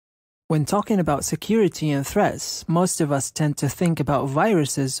When talking about security and threats, most of us tend to think about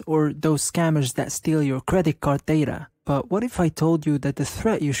viruses or those scammers that steal your credit card data. But what if I told you that the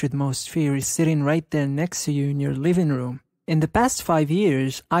threat you should most fear is sitting right there next to you in your living room? In the past 5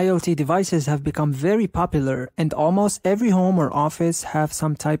 years, IoT devices have become very popular, and almost every home or office have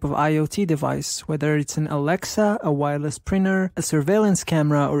some type of IoT device, whether it's an Alexa, a wireless printer, a surveillance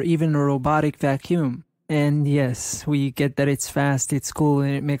camera, or even a robotic vacuum. And yes, we get that it's fast, it's cool,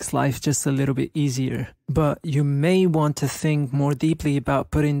 and it makes life just a little bit easier. But you may want to think more deeply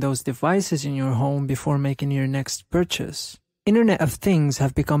about putting those devices in your home before making your next purchase. Internet of Things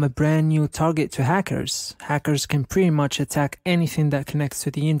have become a brand new target to hackers. Hackers can pretty much attack anything that connects to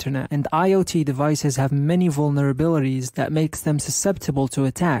the internet, and IoT devices have many vulnerabilities that makes them susceptible to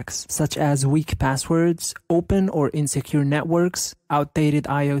attacks, such as weak passwords, open or insecure networks, outdated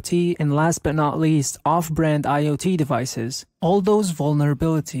IoT, and last but not least, off-brand IoT devices. All those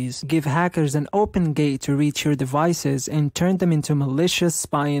vulnerabilities give hackers an open gate to reach your devices and turn them into malicious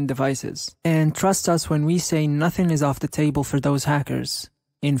spying devices. And trust us when we say nothing is off the table for those hackers.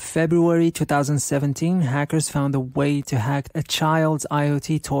 In February 2017, hackers found a way to hack a child's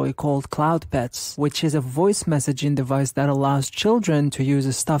IoT toy called Cloud Pets, which is a voice messaging device that allows children to use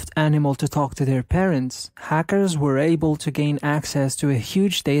a stuffed animal to talk to their parents. Hackers were able to gain access to a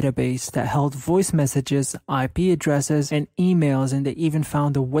huge database that held voice messages, IP addresses, and emails, and they even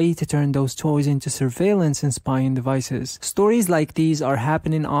found a way to turn those toys into surveillance and spying devices. Stories like these are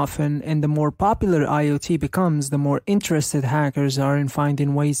happening often, and the more popular IoT becomes, the more interested hackers are in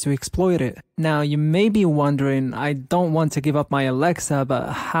finding ways to exploit it. Now, you may be wondering, I don't want to give up my Alexa, but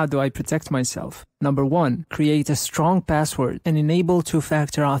how do I protect myself? Number 1, create a strong password and enable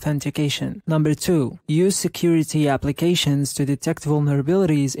two-factor authentication. Number 2, use security applications to detect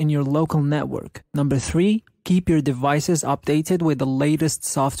vulnerabilities in your local network. Number 3, keep your devices updated with the latest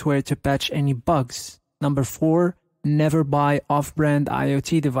software to patch any bugs. Number 4, never buy off-brand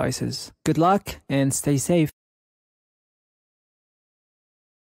IoT devices. Good luck and stay safe.